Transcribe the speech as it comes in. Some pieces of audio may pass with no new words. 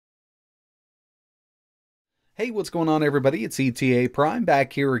Hey, what's going on everybody? It's ETAPRIME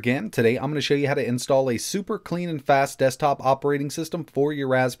back here again. Today I'm going to show you how to install a super clean and fast desktop operating system for your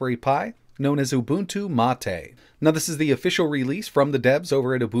Raspberry Pi, known as Ubuntu Mate. Now this is the official release from the devs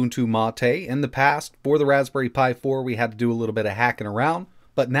over at Ubuntu Mate. In the past, for the Raspberry Pi 4, we had to do a little bit of hacking around,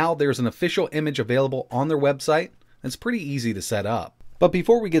 but now there's an official image available on their website. It's pretty easy to set up. But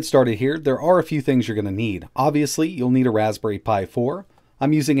before we get started here, there are a few things you're going to need. Obviously, you'll need a Raspberry Pi 4.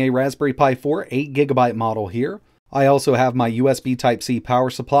 I'm using a Raspberry Pi 4 8GB model here. I also have my USB Type-C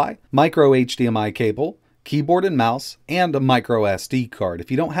power supply, micro HDMI cable, keyboard and mouse, and a micro SD card. If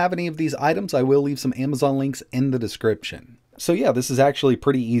you don't have any of these items, I will leave some Amazon links in the description. So yeah, this is actually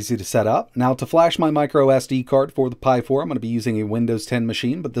pretty easy to set up. Now to flash my micro SD card for the Pi 4, I'm going to be using a Windows 10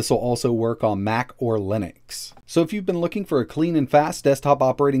 machine, but this will also work on Mac or Linux. So if you've been looking for a clean and fast desktop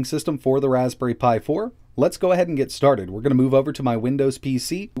operating system for the Raspberry Pi 4, let's go ahead and get started. We're going to move over to my Windows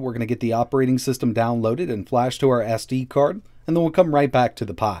PC. We're going to get the operating system downloaded and flashed to our SD card, and then we'll come right back to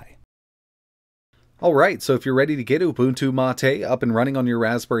the Pi. Alright, so if you're ready to get Ubuntu Mate up and running on your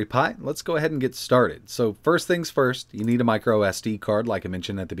Raspberry Pi, let's go ahead and get started. So first things first, you need a micro SD card like I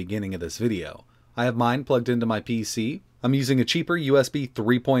mentioned at the beginning of this video. I have mine plugged into my PC. I'm using a cheaper USB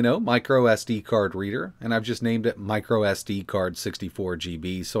 3.0 micro SD card reader, and I've just named it micro SD card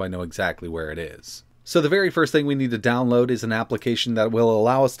 64GB so I know exactly where it is. So the very first thing we need to download is an application that will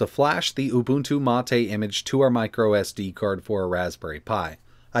allow us to flash the Ubuntu Mate image to our micro SD card for a Raspberry Pi.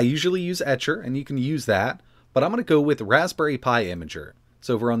 I usually use Etcher, and you can use that, but I'm going to go with Raspberry Pi Imager. It's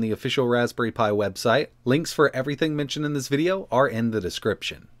over on the official Raspberry Pi website. Links for everything mentioned in this video are in the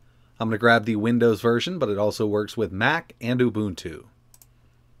description. I'm going to grab the Windows version, but it also works with Mac and Ubuntu.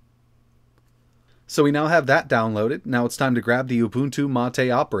 So we now have that downloaded. Now it's time to grab the Ubuntu Mate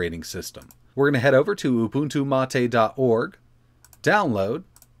operating system. We're going to head over to ubuntumate.org, download,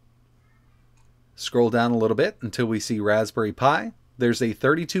 scroll down a little bit until we see Raspberry Pi. There's a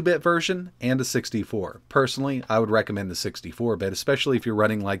 32-bit version and a 64. Personally, I would recommend the 64-bit, especially if you're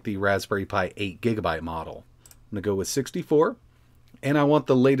running like the Raspberry Pi 8GB model. I'm going to go with 64, and I want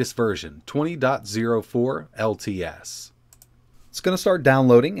the latest version, 20.04 LTS. It's going to start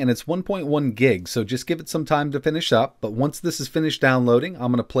downloading, and it's 1.1 gigs, so just give it some time to finish up. But once this is finished downloading,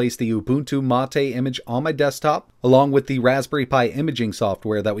 I'm going to place the Ubuntu Mate image on my desktop, along with the Raspberry Pi imaging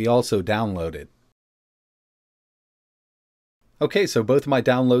software that we also downloaded. Okay, so both of my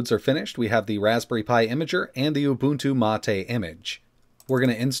downloads are finished. We have the Raspberry Pi Imager and the Ubuntu Mate image. We're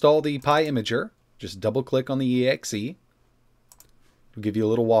going to install the Pi Imager. Just double click on the exe. We'll give you a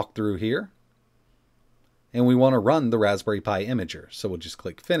little walkthrough here. And we want to run the Raspberry Pi Imager, so we'll just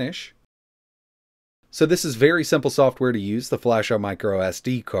click Finish. So this is very simple software to use to flash our micro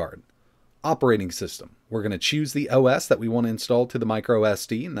SD card. Operating system. We're going to choose the OS that we want to install to the micro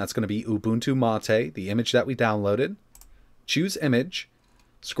SD, and that's going to be Ubuntu Mate, the image that we downloaded. Choose Image,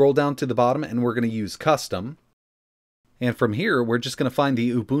 scroll down to the bottom, and we're going to use Custom. And from here, we're just going to find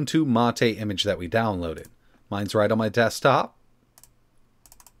the Ubuntu Mate image that we downloaded. Mine's right on my desktop.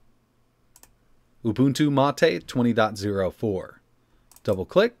 Ubuntu Mate 20.04. Double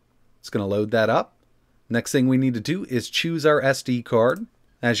click, it's going to load that up. Next thing we need to do is choose our SD card.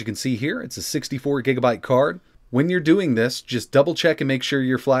 As you can see here, it's a 64GB card. When you're doing this, just double check and make sure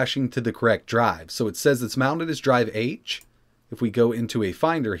you're flashing to the correct drive. So it says it's mounted as drive H. If we go into a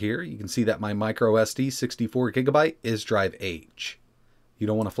finder here, you can see that my micro SD 64GB is drive H. You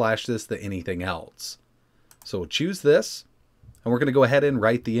don't want to flash this to anything else. So we'll choose this, and we're going to go ahead and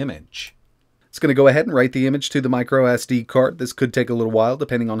write the image. It's going to go ahead and write the image to the micro SD card. This could take a little while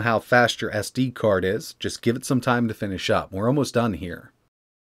depending on how fast your SD card is. Just give it some time to finish up. We're almost done here.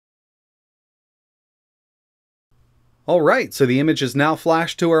 Alright, so the image is now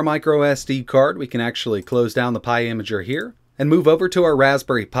flashed to our micro SD card. We can actually close down the Pi Imager here and move over to our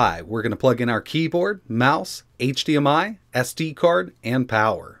Raspberry Pi. We're going to plug in our keyboard, mouse, HDMI, SD card, and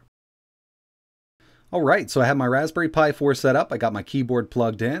power. Alright, so I have my Raspberry Pi 4 set up. I got my keyboard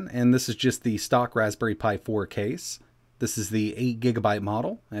plugged in, and this is just the stock Raspberry Pi 4 case. This is the 8GB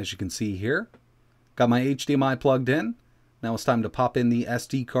model, as you can see here. Got my HDMI plugged in. Now it's time to pop in the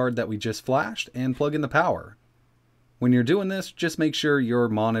SD card that we just flashed and plug in the power. When you're doing this, just make sure your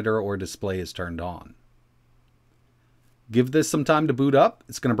monitor or display is turned on. Give this some time to boot up.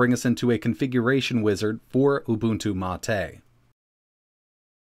 It's going to bring us into a configuration wizard for Ubuntu Mate.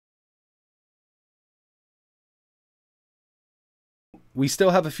 We still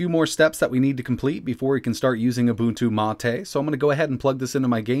have a few more steps that we need to complete before we can start using Ubuntu Mate, so I'm going to go ahead and plug this into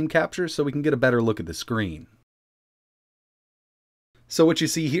my game capture so we can get a better look at the screen. So what you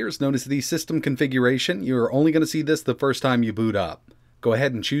see here is known as the system configuration. You're only going to see this the first time you boot up. Go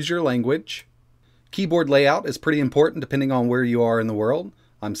ahead and choose your language. Keyboard layout is pretty important depending on where you are in the world.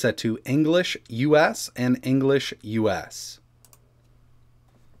 I'm set to English US and English US.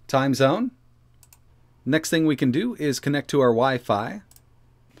 Time zone. Next thing we can do is connect to our Wi-Fi.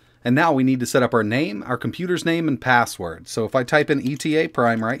 And now we need to set up our name, our computer's name, and password. So if I type in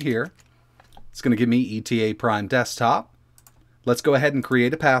ETAPRIME right here, it's going to give me ETAPRIME Desktop. Let's go ahead and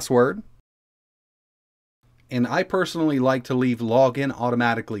create a password. And I personally like to leave login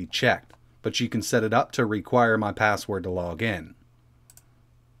automatically checked, but you can set it up to require my password to log in.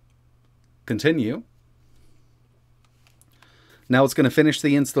 Continue. Now it's going to finish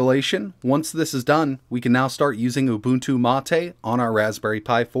the installation. Once this is done, we can now start using Ubuntu Mate on our Raspberry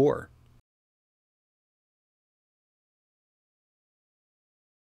Pi 4.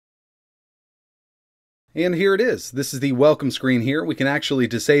 And here it is. This is the welcome screen here. We can actually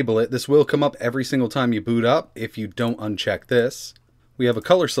disable it. This will come up every single time you boot up if you don't uncheck this. We have a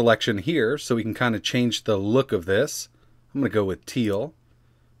color selection here, so we can kind of change the look of this. I'm going to go with teal.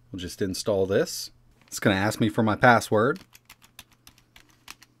 We'll just install this. It's going to ask me for my password.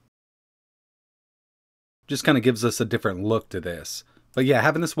 Just kind of gives us a different look to this. But yeah,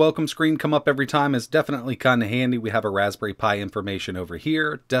 having this welcome screen come up every time is definitely kind of handy. We have a Raspberry Pi information over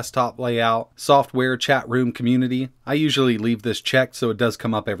here, desktop layout, software, chat room, community. I usually leave this checked so it does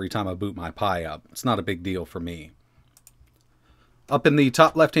come up every time I boot my Pi up. It's not a big deal for me. Up in the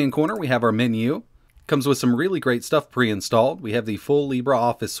top left-hand corner, we have our menu. Comes with some really great stuff pre-installed. We have the full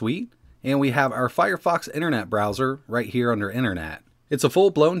LibreOffice suite, and we have our Firefox Internet browser right here under Internet. It's a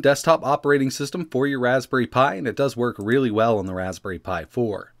full-blown desktop operating system for your Raspberry Pi, and it does work really well on the Raspberry Pi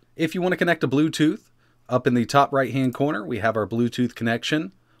 4. If you want to connect to Bluetooth, up in the top right-hand corner, we have our Bluetooth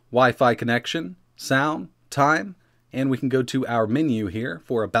connection, Wi-Fi connection, sound, time, and we can go to our menu here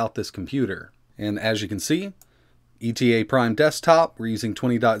for About This Computer. And as you can see, ETAPRIME Desktop, we're using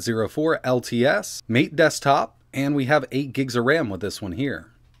 20.04 LTS, Mate Desktop, and we have 8 gigs of RAM with this one here.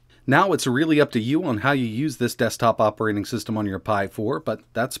 Now it's really up to you on how you use this desktop operating system on your Pi 4, but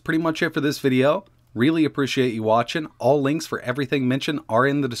that's pretty much it for this video. Really appreciate you watching. All links for everything mentioned are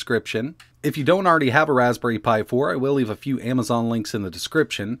in the description. If you don't already have a Raspberry Pi 4, I will leave a few Amazon links in the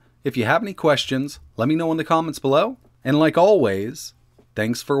description. If you have any questions, let me know in the comments below. And like always,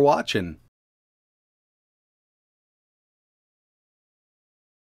 thanks for watching.